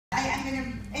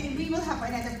and we will have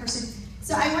another person.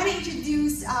 So I want to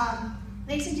introduce,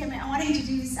 ladies and gentlemen, I want to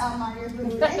introduce Mario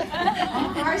Bermudez.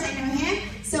 Of course, I know him.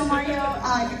 So Mario,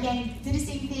 again, do the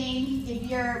same thing. Give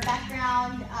your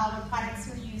background, what products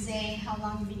you're using, how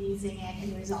long you've been using it,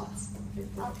 and the results.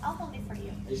 I'll hold it for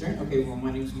you. Are you sure? Okay, well,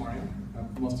 my name's Mario.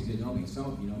 Most of you know me. Some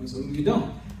of you know me, some of you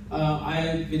don't.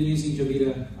 I've been using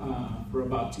Javita for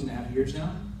about 2.5 years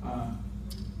now.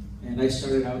 And I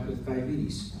started out with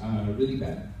diabetes, really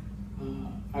bad.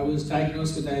 I was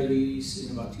diagnosed with diabetes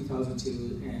in about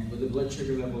 2002 and with a blood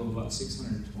sugar level of about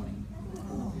 620.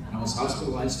 And I was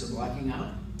hospitalized for blacking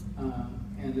out,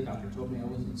 and the doctor told me I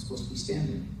wasn't supposed to be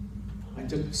standing. I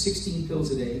took 16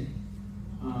 pills a day.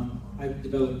 I've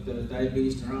developed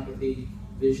diabetes, neuropathy,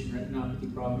 vision,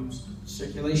 retinopathy problems,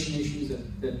 circulation issues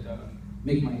that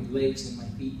make my legs and my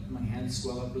feet and my hands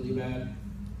swell up really bad.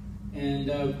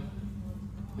 And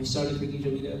I started taking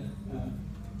Javita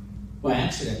by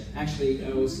accident. Actually, I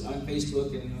was on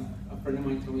Facebook and a friend of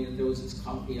mine told me that there was this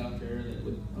coffee out there that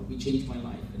would help me change my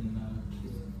life, and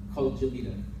it's called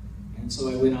Javita. And so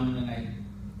I went on and I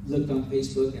looked on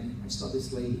Facebook and I saw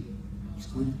this lady. She's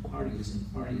going to parties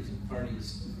and parties and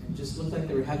parties, and just looked like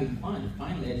they were having fun.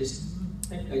 Finally, I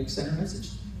sent her a message.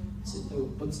 I said,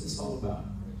 "Oh, what's this all about?"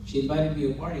 She invited me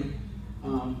to a party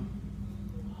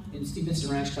in Stevenson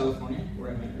Ranch, California,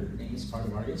 where I met her. Her name is part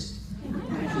of Artist.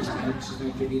 She's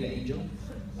my Javita angel.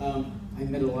 I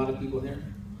met a lot of people there,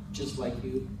 just like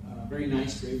you. Very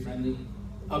nice, very friendly,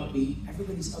 upbeat.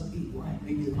 Everybody's upbeat. Why?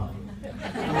 Maybe the coffee.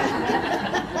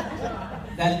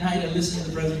 That night, I listened to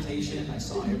the presentation. I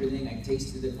saw everything. I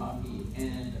tasted the coffee,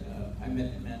 and I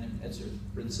met a man named Edzer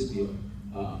Principio,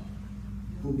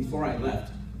 who, before I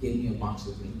left, gave me a box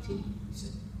of green tea. He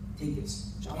said, "Take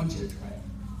this. I want you to try it."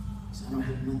 I said, "I don't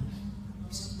have money."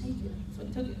 He said, "Take it." So I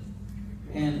took it.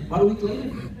 And about a week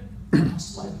later, I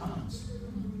lost 5 pounds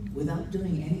without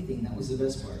doing anything. That was the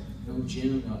best part. No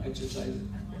gym, no exercise.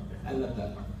 I love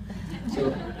that part.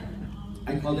 So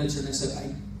I called Edzer and I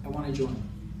said, I want to join.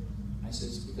 I said,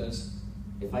 because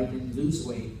if I can lose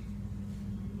weight,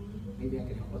 maybe I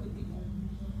can help other people.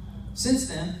 Since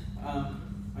then,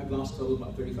 I've lost total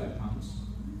about 35 pounds.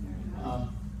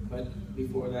 But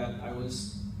before that, I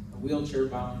was a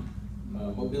wheelchair-bound,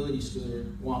 mobility scooter,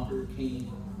 walker, cane.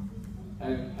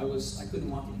 I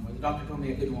couldn't walk anymore. The doctor told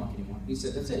me I couldn't walk anymore. He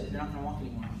said, "That's it, you're not going to walk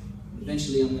anymore.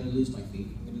 Eventually, I'm going to lose my feet.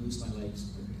 I'm going to lose my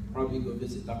legs. Probably go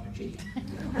visit Dr. J."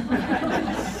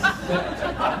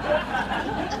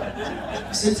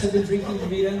 But since I've been drinking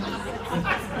Javita,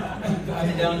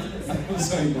 I'm down. I'm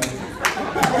sorry about it.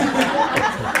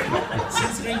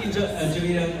 Since drinking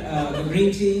Javita, the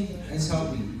green tea has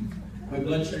helped me. My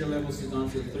blood sugar levels have gone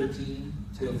from 13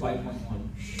 to a 5.1.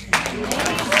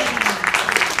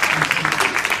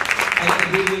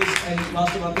 I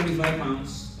lost about 35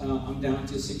 pounds. I'm down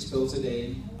to 6 pills a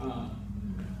day.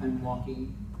 I'm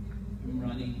walking. I'm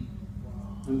running.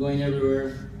 I'm going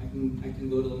everywhere. I can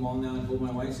go to the mall now and hold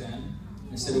my wife's hand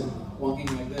instead of walking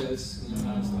like this. You know,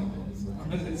 now it's like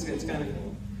this. It's kind of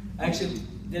cool. I actually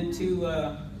did two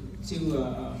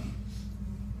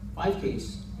 5Ks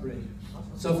already.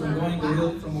 So from going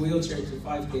from a wheelchair to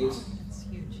 5Ks,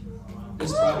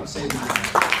 this product saved my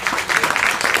life.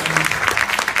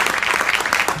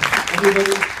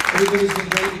 Everybody's been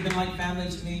great. You've been like family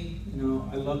to me. You know,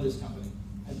 I love this company.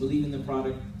 I believe in the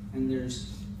product, and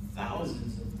there's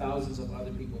thousands and thousands of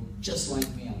other people just like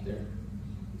me out there.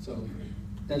 So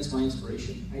that's my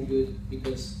inspiration. I do it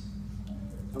because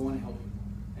I want to help you,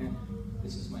 and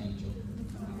this is my angel.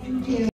 Thank you.